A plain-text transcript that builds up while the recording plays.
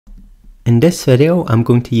In this video, I'm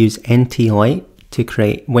going to use NTLite to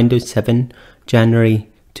create Windows 7 January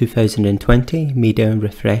 2020 media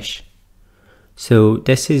refresh. So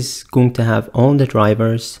this is going to have all the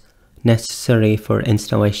drivers necessary for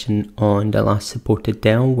installation on the last supported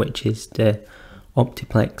Dell, which is the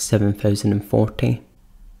OptiPlex 7040.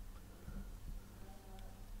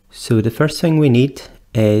 So the first thing we need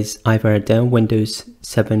is either a Dell Windows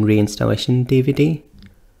 7 reinstallation DVD,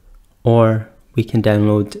 or we can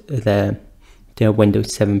download the Dell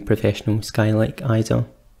Windows 7 Professional Skylake ISO.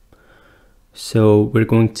 So we're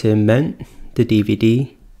going to mount the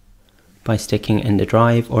DVD by sticking it in the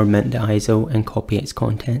drive, or mount the ISO and copy its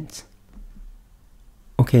contents.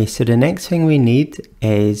 Okay, so the next thing we need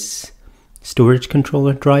is storage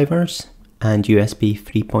controller drivers and USB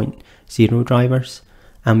 3.0 drivers,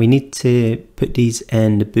 and we need to put these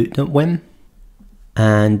in the boot.wim,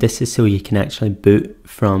 and this is so you can actually boot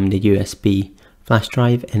from the USB flash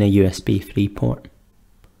drive in a USB 3 port.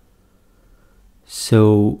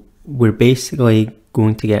 So we're basically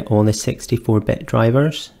going to get all the 64-bit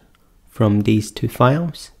drivers from these two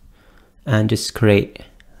files and just create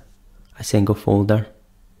a single folder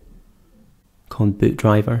called boot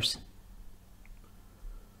drivers.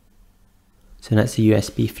 So that's the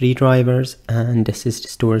USB 3 drivers, and this is the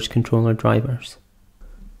storage controller drivers.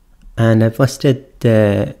 And I've listed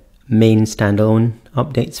the main standalone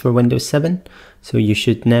updates for Windows 7, so you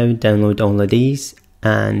should now download all of these,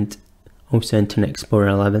 and also Internet Explorer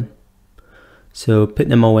 11. So put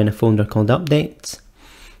them all in a folder called updates,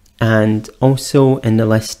 and also in the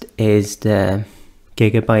list is the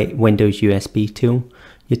Gigabyte Windows USB tool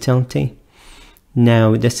utility.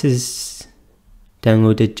 Now this is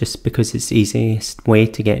downloaded just because it's the easiest way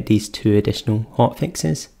to get these two additional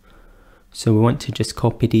hotfixes. So we want to just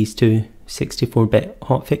copy these two 64-bit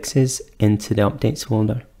hotfixes into the updates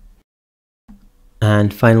folder.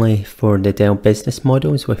 And finally, for the Dell business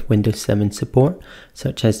models with Windows 7 support,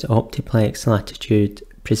 such as the OptiPlex, Latitude,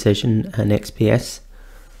 Precision and XPS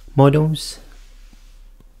models,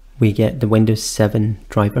 we get the Windows 7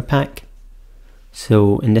 driver pack.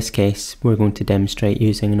 So in this case, we're going to demonstrate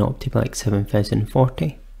using an OptiPlex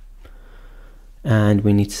 7040. And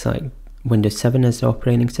we need to select Windows 7 as the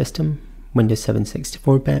operating system, Windows 7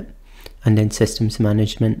 64-bit, and then Systems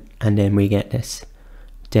Management, and then we get this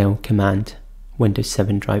Dell command Windows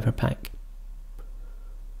 7 driver pack.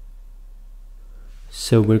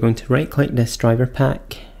 So we're going to right click this driver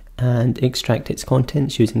pack and extract its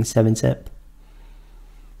contents using 7-zip.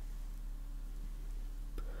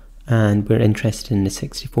 And we're interested in the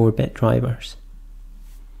 64-bit drivers.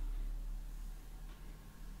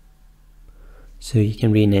 So you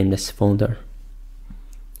can rename this folder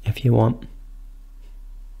if you want.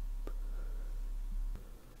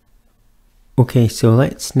 Okay, so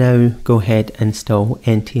let's now go ahead and install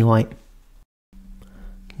NTLite.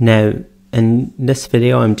 Now, in this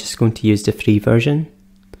video I'm just going to use the free version.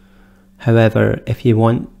 However, if you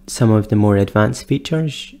want some of the more advanced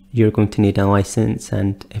features, you're going to need a license,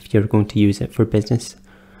 and if you're going to use it for business,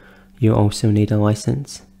 you also need a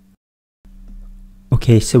license.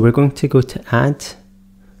 Okay, so we're going to go to Add,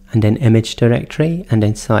 and then Image Directory, and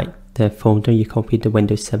then select the folder you copied the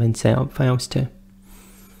Windows 7 setup files to.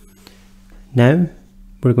 Now,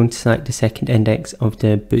 we're going to select the second index of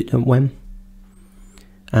the boot.wim,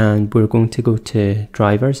 and we're going to go to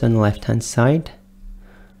Drivers on the left hand side,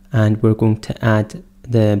 and we're going to add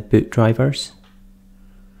the boot drivers.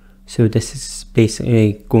 So this is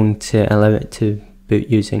basically going to allow it to boot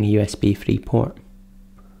using a USB 3 port.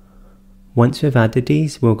 Once we've added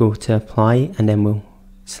these, we'll go to Apply, and then we'll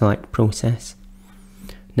select Process.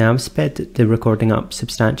 Now I've sped the recording up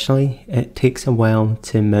substantially. It takes a while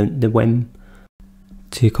to mount the WIM,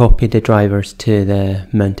 to copy the drivers to the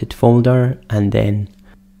mounted folder, and then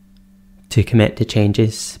to commit the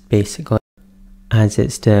changes, basically, as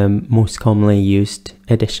it's the most commonly used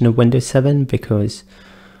edition of Windows 7, because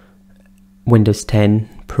Windows 10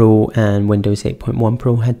 Pro and Windows 8.1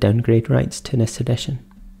 Pro had downgrade rights to this edition.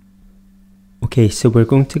 Okay, so we're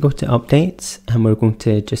going to go to Updates, and we're going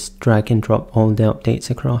to just drag and drop all the updates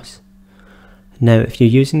across. Now, if you're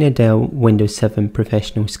using the Dell Windows 7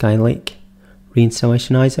 Professional Skylake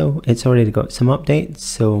Reinstallation ISO, it's already got some updates,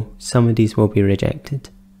 so some of these will be rejected.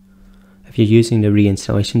 If you're using the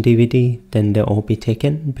reinstallation DVD, then they'll all be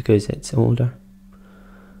taken because it's older.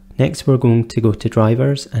 Next, we're going to go to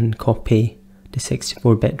Drivers and copy the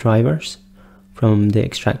 64-bit drivers from the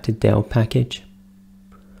extracted Dell package.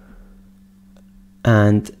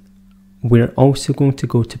 And we're also going to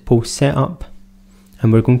go to Post Setup,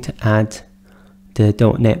 and we're going to add the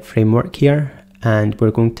 .NET framework here, and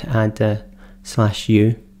we're going to add the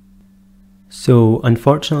 /u So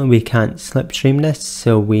unfortunately we can't slipstream this,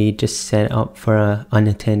 so we just set it up for an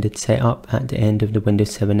unattended setup at the end of the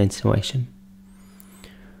Windows 7 installation.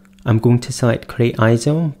 I'm going to select Create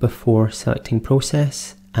ISO before selecting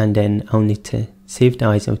Process, and then I'll need to save the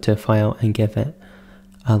ISO to a file and give it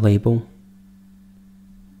a label.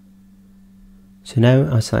 So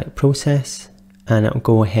now I'll select Process, and it'll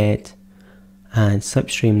go ahead and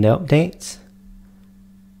slipstream the updates,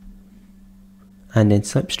 and then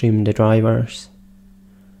slipstream the drivers,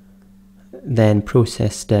 then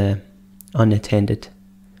process the unattended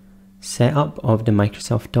setup of the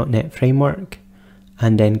Microsoft.NET framework,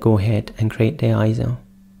 and then go ahead and create the ISO.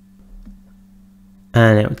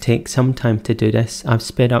 And it will take some time to do this. I've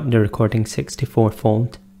sped up the recording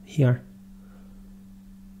 64-fold here.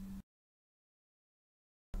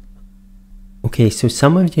 Okay, so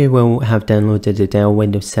some of you will have downloaded the Dell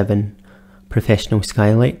Windows 7 Professional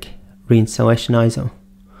Skylake Reinstallation ISO,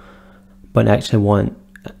 but actually want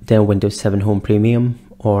Dell Windows 7 Home Premium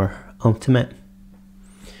or Ultimate.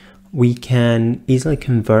 We can easily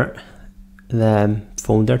convert the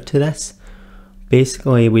folder to this.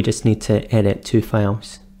 Basically, we just need to edit two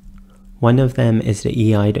files. One of them is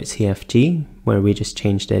the ei.cfg, where we just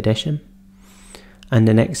change the edition, and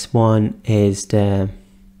the next one is the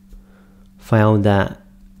file that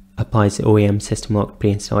applies the OEM system locked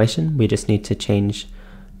pre-installation. We just need to change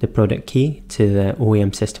the product key to the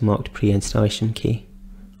OEM system locked pre-installation key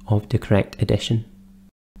of the correct edition.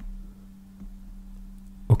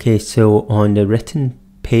 Okay, so on the written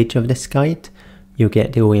page of this guide, you'll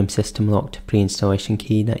get the OEM system locked pre-installation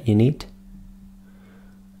key that you need.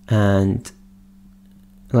 And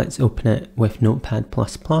let's open it with Notepad++,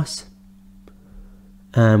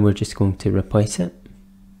 and we're just going to replace it.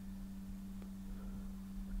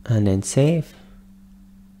 And then save.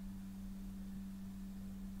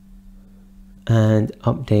 And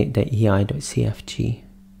update the ei.cfg.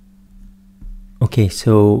 Okay,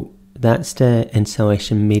 so that's the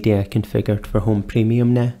installation media configured for Home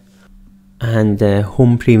Premium now. And the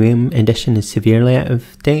Home Premium edition is severely out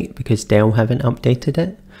of date because Dell haven't updated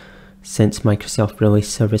it since Microsoft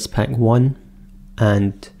released Service Pack 1,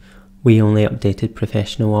 and we only updated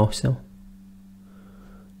Professional also.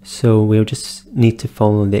 So we'll just need to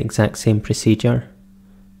follow the exact same procedure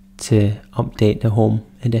to update the Home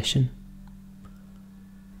edition.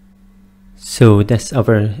 So this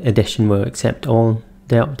other edition will accept all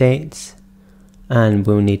the updates, and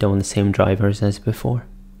we'll need all the same drivers as before.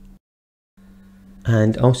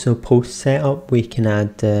 And also post setup, we can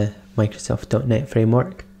add the Microsoft.NET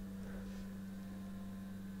framework,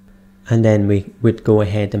 and then we would go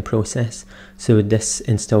ahead and process. So this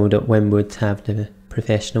install.wim would have the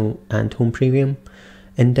Professional and Home Premium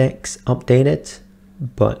index updated,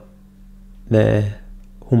 but the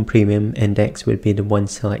Home Premium index would be the one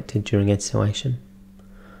selected during installation.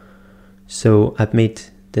 So I've made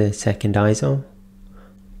the second ISO,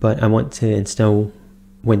 but I want to install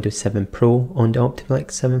Windows 7 Pro on the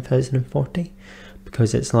OptiPlex 7040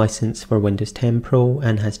 because it's licensed for Windows 10 Pro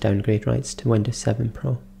and has downgrade rights to Windows 7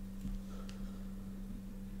 Pro.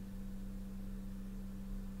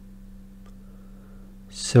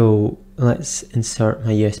 So let's insert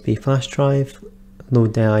my USB flash drive,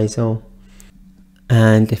 load the ISO,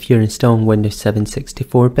 and if you're installing Windows 7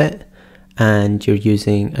 64-bit and you're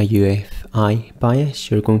using a UEFI BIOS,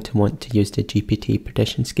 you're going to want to use the GPT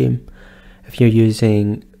partition scheme. If you're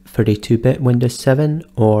using 32-bit Windows 7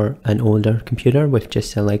 or an older computer with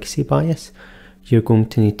just a legacy BIOS, you're going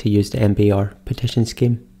to need to use the MBR partition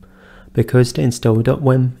scheme. Because the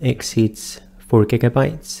install.wim exceeds 4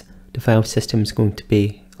 GB, the file system is going to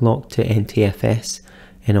be locked to NTFS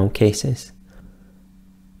in all cases.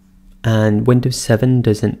 And Windows 7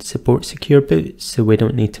 doesn't support secure boot, so we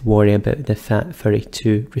don't need to worry about the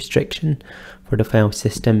FAT32 restriction for the file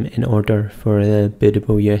system in order for the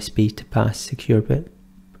bootable USB to pass secure boot.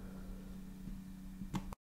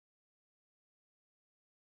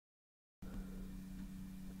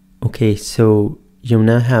 Okay, so you'll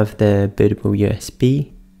now have the bootable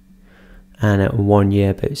USB, and it will warn you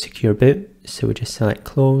about secure boot, so we just select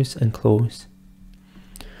close and close.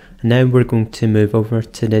 And now we're going to move over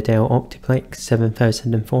to the Dell OptiPlex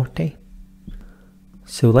 7040.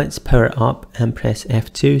 So let's power it up and press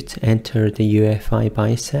F2 to enter the UEFI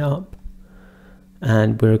BIOS setup,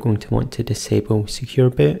 and we're going to want to disable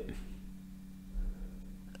secure boot,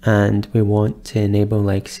 and we want to enable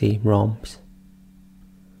legacy ROMs.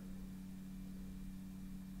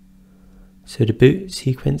 So the boot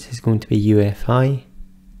sequence is going to be UEFI,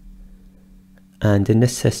 and in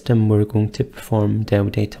this system we're going to perform Dell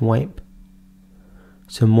Data Wipe.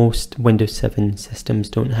 So most Windows 7 systems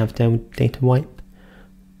don't have Dell Data Wipe,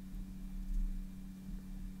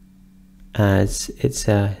 as it's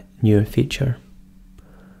a newer feature.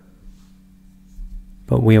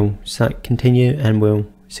 But we'll select continue and we'll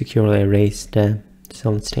securely erase the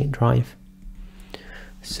solid state drive.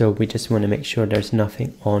 So we just want to make sure there's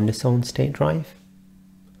nothing on the solid state drive.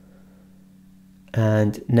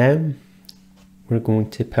 And now we're going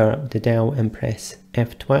to power up the Dell and press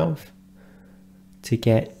F12 to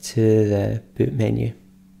get to the boot menu.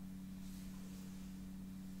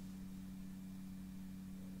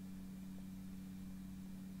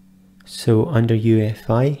 So under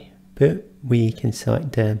UEFI boot, we can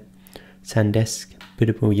select the SanDisk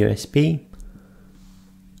bootable USB,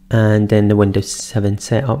 and then the Windows 7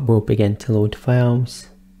 setup will begin to load files,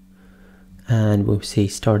 and we'll see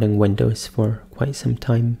starting Windows for quite some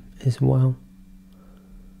time as well.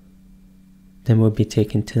 Then we'll be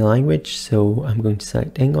taken to the language, so I'm going to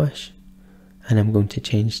select English and I'm going to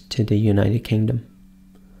change to the United Kingdom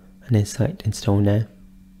and then select install now.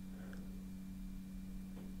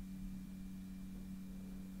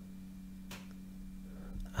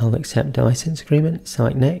 I'll accept the license agreement,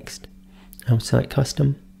 select next, I'll select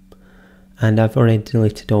custom, and I've already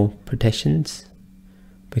deleted all partitions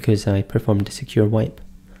because I performed a secure wipe,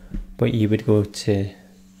 but you would go to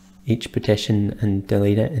each partition and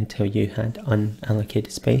delete it until you had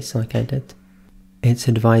unallocated space like I did. It's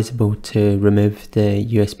advisable to remove the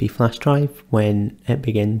USB flash drive when it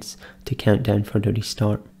begins to count down for the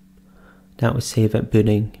restart. That will save it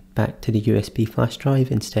booting back to the USB flash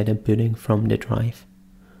drive instead of booting from the drive.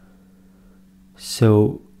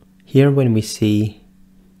 So here when we see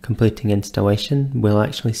completing installation, we'll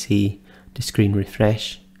actually see the screen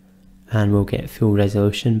refresh and we'll get full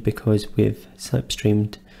resolution because we've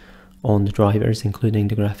slipstreamed on the drivers, including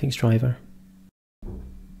the graphics driver.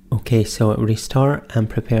 Okay, so it'll restart and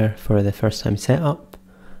prepare for the first time setup,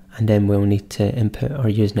 and then we'll need to input our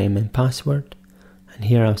username and password. And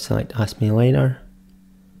here I'll select Ask Me Later,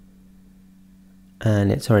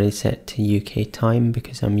 and it's already set to UK time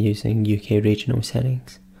because I'm using UK regional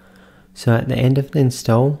settings. So at the end of the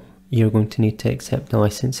install, you're going to need to accept the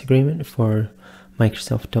license agreement for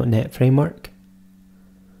Microsoft.NET Framework.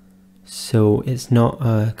 So it's not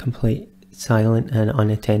a complete silent and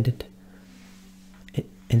unattended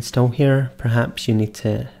install here. Perhaps you need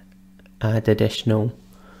to add additional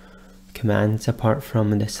commands apart from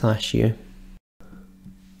the /u.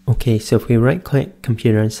 Okay, so if we right click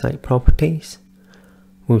computer and select properties,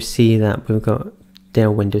 we'll see that we've got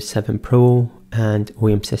Dell Windows 7 Pro and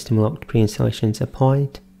OEM system locked pre-installations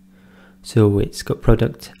applied. So it's got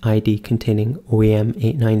product ID containing OEM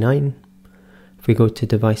 899. If we go to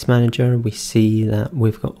Device Manager, we see that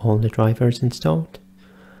we've got all the drivers installed,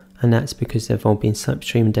 and that's because they've all been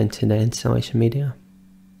slipstreamed into the installation media.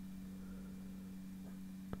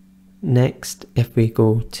 Next, if we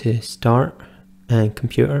go to Start and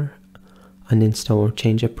Computer, Uninstall or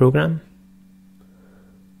Change a Program,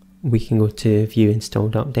 we can go to View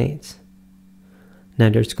Installed Updates. Now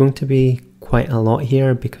there's going to be quite a lot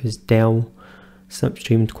here because Dell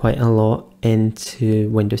slipstreamed quite a lot into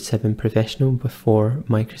Windows 7 Professional before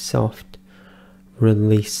Microsoft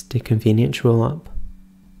released the Convenience Rollup.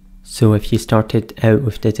 So if you started out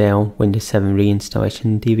with the Dell Windows 7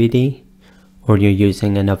 reinstallation DVD, or you're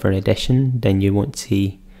using another edition, then you won't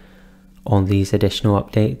see all these additional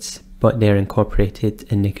updates, but they're incorporated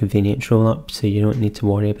in the Convenience Rollup, so you don't need to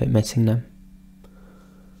worry about missing them.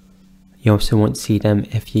 You also won't see them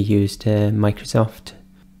if you used Microsoft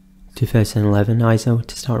 2011 ISO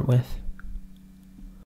to start with.